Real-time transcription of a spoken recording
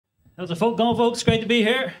How's the folk going, folks? Great to be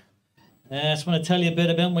here. I just want to tell you a bit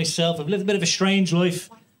about myself. I've lived a bit of a strange life.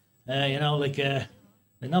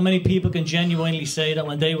 Not many people can genuinely say that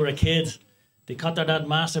when they were a kid, they caught their dad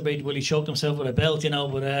masturbate while he choked himself with a belt,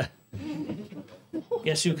 but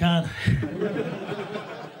guess who can?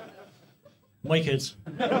 My kids.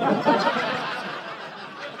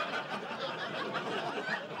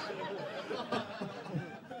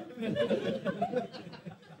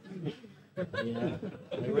 Yeah.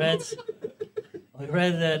 I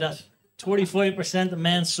read that 25% of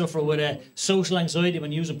men suffer with social anxiety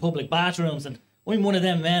when using public bathrooms, and I'm one of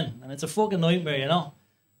them men, and it's a fucking nightmare,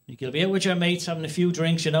 You'll be out with your mates having a few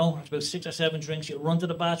drinks, it's about 6 or 7 drinks, you'll run to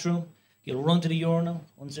the bathroom, you'll run to the urinal,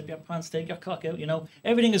 unzip your pants, take your cock out,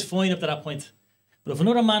 Everything is fine up to that point. But if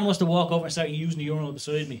another man was to walk over and start using the urinal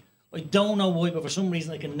beside me, I don't know why, but for some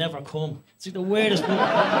reason I can never come. It's like the weirdest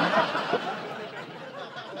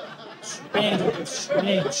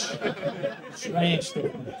strange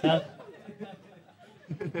stuff.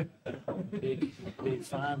 Big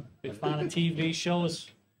fan of TV shows.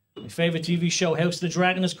 My favourite TV show, House of the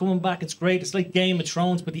Dragon, is coming back. It's great. It's like Game of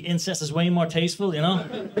Thrones, but the incest is way more tasteful,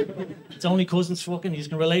 It's only cousins fucking, you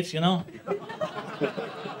can relate, No,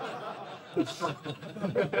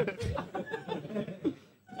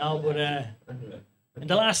 but in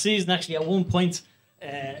the last season, actually, at one point,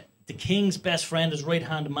 the king's best friend, his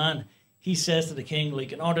right-hand man, he says to the king,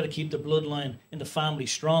 in order to keep the bloodline in the family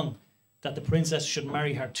strong, that the princess should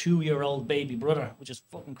marry her 2-year-old baby brother, which is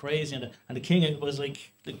fucking crazy. And the king was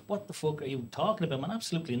like, what the fuck are you talking about, man?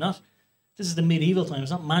 Absolutely not. This is the medieval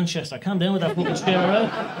times, not Manchester. Calm down with that fucking shit,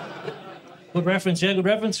 right? Good reference, yeah, good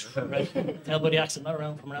reference. Right. Tell by the accent, not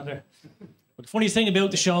around from around here. But the funniest thing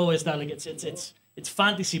about the show is that it's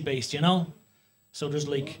fantasy based, So there's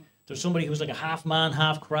somebody who's like a half man,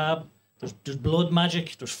 half crab. There's blood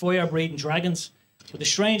magic. There's fire breathing dragons. But the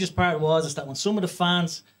strangest part is that when some of the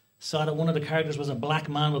fans saw that one of the characters was a black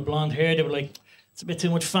man with blonde hair, they were like, "It's a bit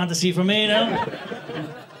too much fantasy for me now."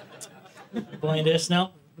 Buying this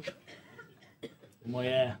now.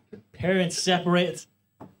 My parents separated.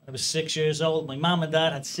 I was 6 years old. My mum and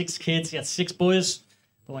dad had 6 kids. He had 6 boys.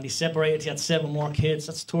 But when he separated, he had 7 more kids.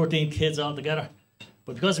 That's 13 kids altogether.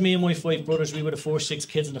 But because me and my 5 brothers, we were the 6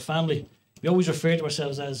 kids in the family, we always refer to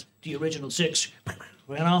ourselves as the original 6.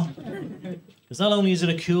 Because not only is it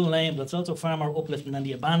a cool name, but it's also far more uplifting than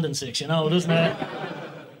the abandoned 6, doesn't it?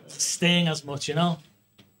 It's sting as much,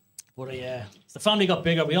 But as the family got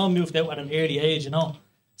bigger, we all moved out at an early age,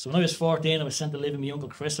 So when I was 14, I was sent to live with my uncle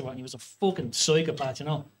Christopher, and he was a fucking psychopath,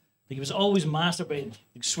 He was always masturbating.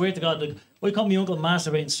 I swear to God, I caught my uncle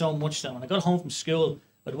masturbating so much that when I got home from school,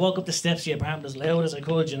 I'd walk up the steps of the apartment as loud as I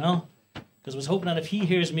could, Because I was hoping that if he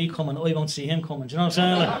hears me coming, I won't see him coming. Do you know what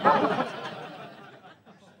I'm saying?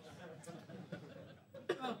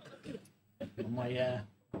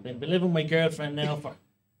 I've been living with my girlfriend now for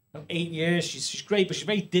about 8 years. She's great, but she's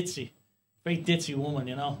very ditzy. Very ditzy woman,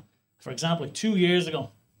 For example, 2 years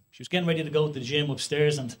ago, she was getting ready to go to the gym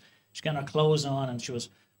upstairs, and she's getting her clothes on, and she was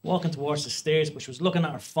walking towards the stairs, but she was looking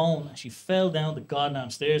at her phone, and she fell down the goddamn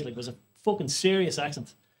stairs. It was a fucking serious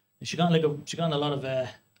accident. And she got a lot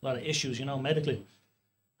of issues, medically.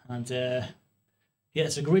 And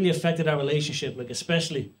it's really affected our relationship,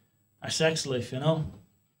 especially our sex life,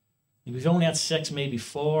 We've only had sex maybe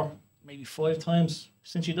 4, maybe 5 times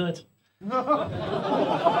since she died.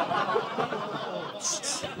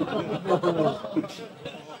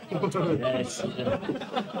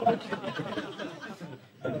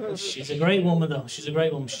 She's a great woman, though. She's a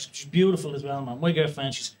great woman. She's beautiful as well, man. My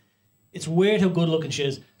girlfriend, it's weird how good looking she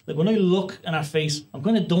is. When I look in her face, I'm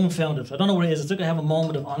kind of dumbfounded. I don't know what it is. It's like I have a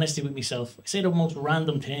moment of honesty with myself. I say the most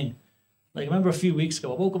random thing. I remember a few weeks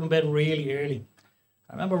ago, I woke up in bed really early.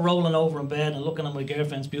 I remember rolling over in bed and looking at my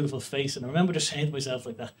girlfriend's beautiful face, and I remember just saying to myself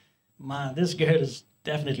like that, "Man, this girl is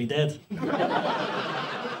definitely dead."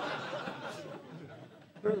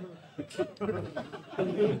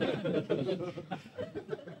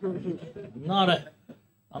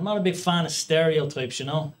 I'm not a big fan of stereotypes,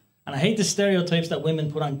 And I hate the stereotypes that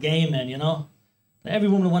women put on gay men, Every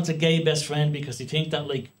woman wants a gay best friend because they think that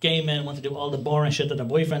gay men want to do all the boring shit that their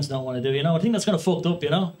boyfriends don't want to do, I think that's kind of fucked up,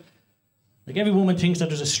 Every woman thinks that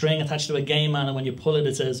there's a string attached to a gay man, and when you pull it,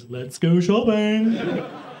 it says, "Let's go shopping."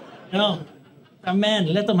 They're men.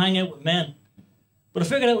 Let them hang out with men. But I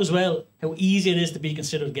figured out as well how easy it is to be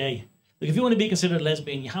considered gay. If you want to be considered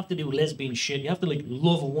lesbian, you have to do lesbian shit. You have to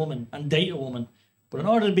love a woman and date a woman. But in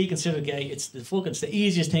order to be considered gay, it's the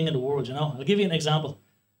easiest thing in the world. I'll give you an example.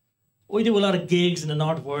 I do a lot of gigs in the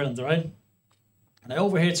north of Ireland, right? And I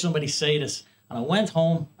overheard somebody say this, and I went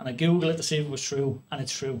home and I googled it to see if it was true, and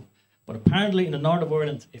it's true. But apparently in the north of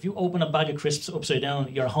Ireland, if you open a bag of crisps upside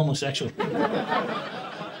down, you're a homosexual. I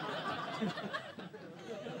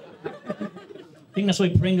think that's why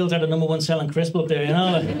Pringles are the #1 selling crisp up there, you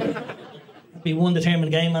know? Be one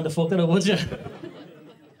determined game man to fuck that up, would you?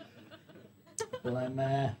 But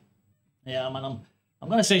yeah, man, I'm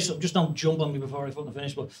going to say something, just don't jump on me before I fucking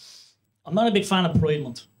finish, but I'm not a big fan of Pride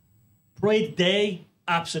Month. Pride Day,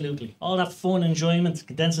 absolutely. All that fun, enjoyment,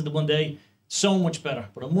 condensed into one day, so much better.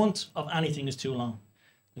 But a month of anything is too long.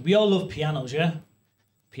 We all love pianos, yeah?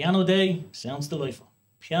 Piano Day sounds delightful.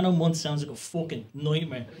 Piano Month sounds like a fucking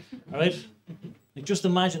nightmare, alright? Like, just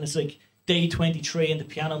imagine it's like day 23 in the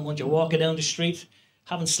piano month. You're walking down the street,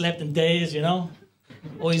 haven't slept in days, you know?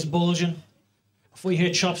 Eyes bulging. Before you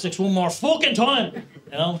hear chopsticks one more fucking time,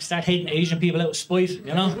 you know? Start hating Asian people out of spite,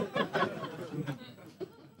 you know?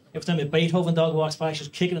 Every time a Beethoven dog walks by, she's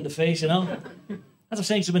kicking in the face, you know? That's what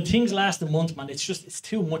I'm saying. So when things last a month, man, it's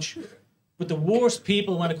too much. But the worst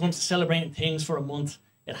people when it comes to celebrating things for a month,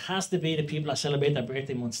 it has to be the people that celebrate their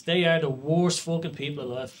birthday months. They are the worst fucking people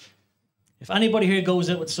alive. If anybody here goes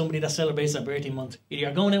out with somebody that celebrates their birthday month, either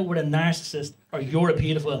you're going out with a narcissist or you're a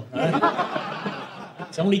paedophile. Right?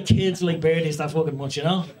 It's only kids like birthdays that fucking much, you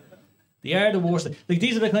know? They are the worst. Like,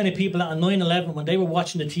 these are the kind of people that on 9/11, when they were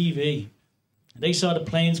watching the TV, they saw the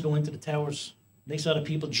planes go into the towers, they saw the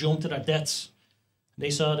people jump to their deaths, they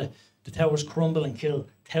saw the towers crumble and kill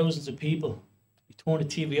thousands of people. They turned the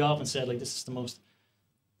TV off and said, like, this is the most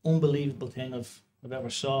unbelievable thing I've ever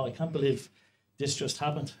saw. I can't believe this just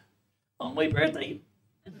happened on my birthday.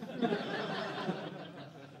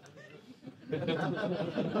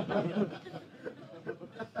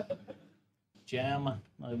 Yeah, man.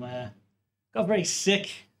 I got very sick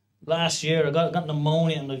last year. I got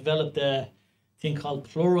pneumonia and I developed a thing called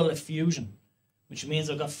pleural effusion, which means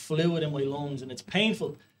I've got fluid in my lungs, and it's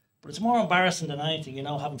painful, but it's more embarrassing than anything, you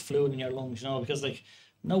know, having fluid in your lungs, you know, because, like,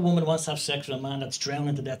 no woman wants to have sex with a man that's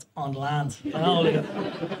drowning to death on land, you know, like,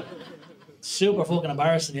 super fucking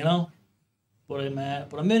embarrassing, you know. But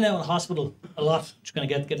I'm in now in hospital a lot, just gonna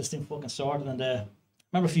get this thing fucking sorted. And I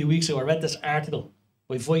remember a few weeks ago I read this article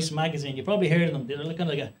by Vice magazine. You probably heard of them. They're looking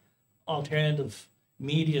like an alternative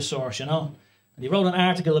media source, you know. And they wrote an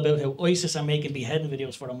article about how ISIS are making beheading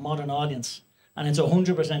videos for a modern audience, and it's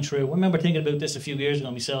 100% true. I remember thinking about this a few years ago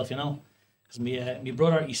myself, you know, because my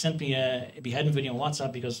brother, he sent me a beheading video on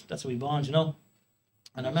WhatsApp because that's how we bond, you know.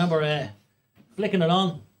 And I remember flicking it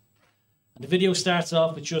on, and the video starts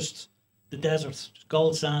off with just the desert, just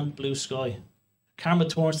gold sand, blue sky. Camera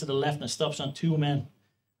turns to the left and it stops on two men.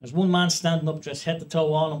 There's one man standing up, dressed head to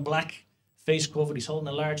toe, all in black, face covered. He's holding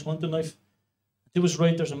a large hunting knife. To his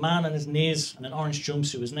right, there's a man on his knees in an orange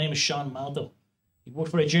jumpsuit. His name is Sean Malto. He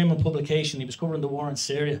worked for a German publication. He was covering the war in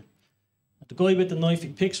Syria. And the guy with the knife, he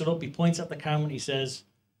picks it up, he points at the camera and he says,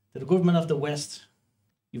 "To the government of the West,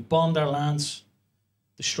 you've bombed our lands,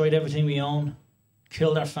 destroyed everything we own,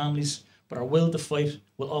 killed our families, but our will to fight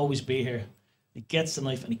will always be here." He gets the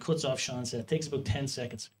knife and he cuts off Sean's head. It takes about 10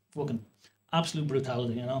 seconds. Fucking absolute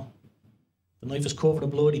brutality, you know. The knife is covered in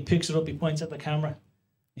blood. He picks it up, he points at the camera.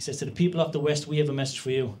 He says, "To the people of the West, we have a message for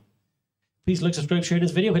you. Please like, subscribe, share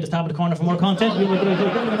this video, hit the tab in the corner for more content."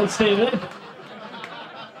 Stay with it.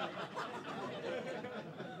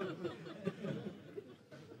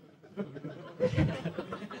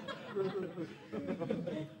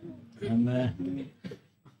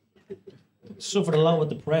 Suffered a lot with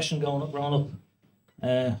depression growing up.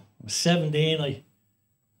 I was 17, I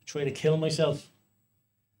tried to kill myself.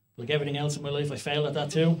 Like everything else in my life, I failed at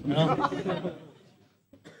that too, you know.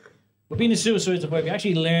 But being a suicide survivor, you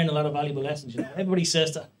actually learn a lot of valuable lessons, you know. Everybody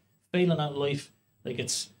says that failing at life, like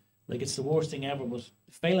it's the worst thing ever, but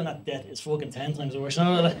failing at death is fucking 10 times worse. You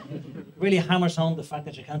know? It really hammers home the fact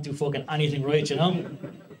that you can't do fucking anything right, you know.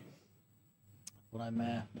 But I'm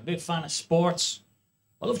a big fan of sports.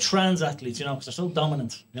 I love trans athletes, you know, because they're so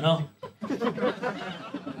dominant, you know.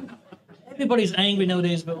 Everybody's angry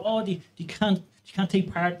nowadays about, oh, you can't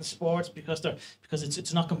take part in sports because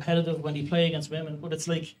it's not competitive when you play against women. But it's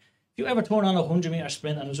like, if you ever turn on a 100-meter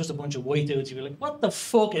sprint and it was just a bunch of white dudes, you'd be like, what the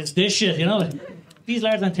fuck is this shit, you know? Like, these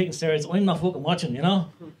lads aren't taking steroids, I'm not fucking watching, you know?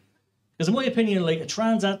 Because in my opinion, like, a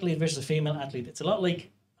trans athlete versus a female athlete, it's a lot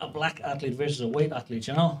like a black athlete versus a white athlete,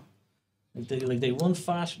 you know? Like they run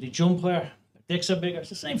fast, they jump higher, their dicks are bigger. It's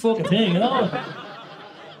the same fucking thing, you know?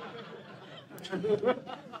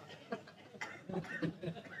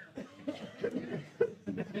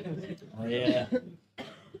 Oh, yeah.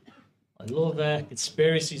 I love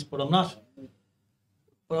conspiracies, but I'm not.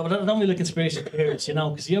 But I don't really like conspiracy theories, you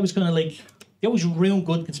know, because you always kind of like, you always ruin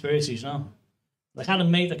good conspiracies, you know. Like, I had a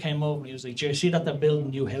mate that came over and he was like, "Jerry, see that they're building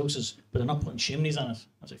new houses, but they're not putting chimneys on it."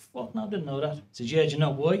 I was like, "Fuck, no, I didn't know that." He said, "Yeah, do you know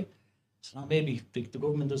why?" So now maybe the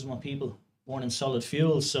government doesn't want people burning solid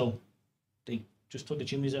fuels, so they just took the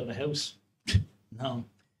chimneys out of the house. No,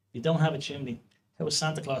 you don't have a chimney. How is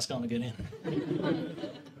Santa Claus going to get in?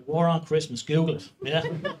 War on Christmas, Google it, yeah?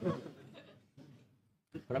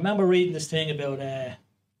 But I remember reading this thing about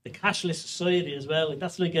the cashless society as well. Like,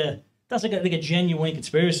 that's like a genuine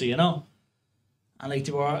conspiracy, you know? And like,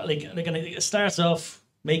 they were like it starts off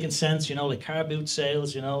making sense, you know, like car boot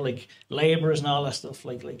sales, you know, like labourers and all that stuff.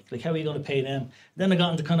 Like how are you going to pay them? Then I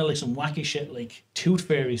got into kind of like some wacky shit, like tooth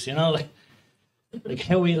fairies, you know, like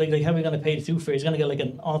how are we going to pay the tooth fairy? He's going to get like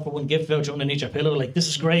an all for one gift voucher underneath your pillow. Like, this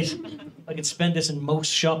is great. I could spend this in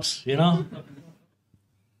most shops, you know.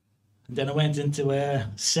 And then I went into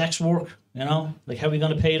sex work, you know. Like, how are we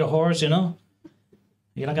going to pay the whores, you know?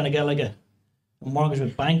 You're not going to get like a mortgage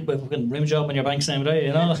with a fucking rim job on your bank same day,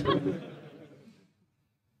 you know.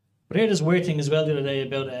 But I heard this weird thing as well the other day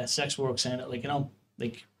about sex work, saying that, like, you know,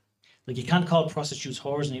 like you can't call prostitutes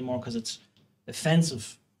whores anymore because it's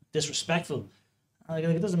offensive, disrespectful. Like,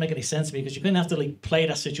 it doesn't make any sense to me, because you're going to have to like play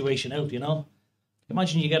that situation out, you know.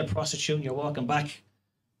 Imagine you get a prostitute and you're walking back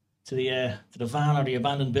to the van or the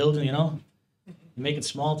abandoned building, you know. You're making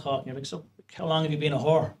small talk and you're like, "So how long have you been a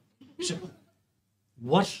whore?" She's like,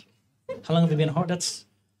 "What? How long have you been a whore?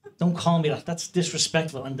 Don't call me that. That's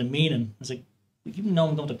disrespectful and demeaning." It's like, "You know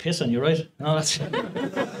I'm going to piss on you, right?" No, that's...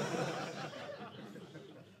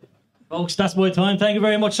 Folks, that's my time. Thank you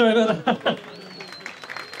very much. Sorry about that.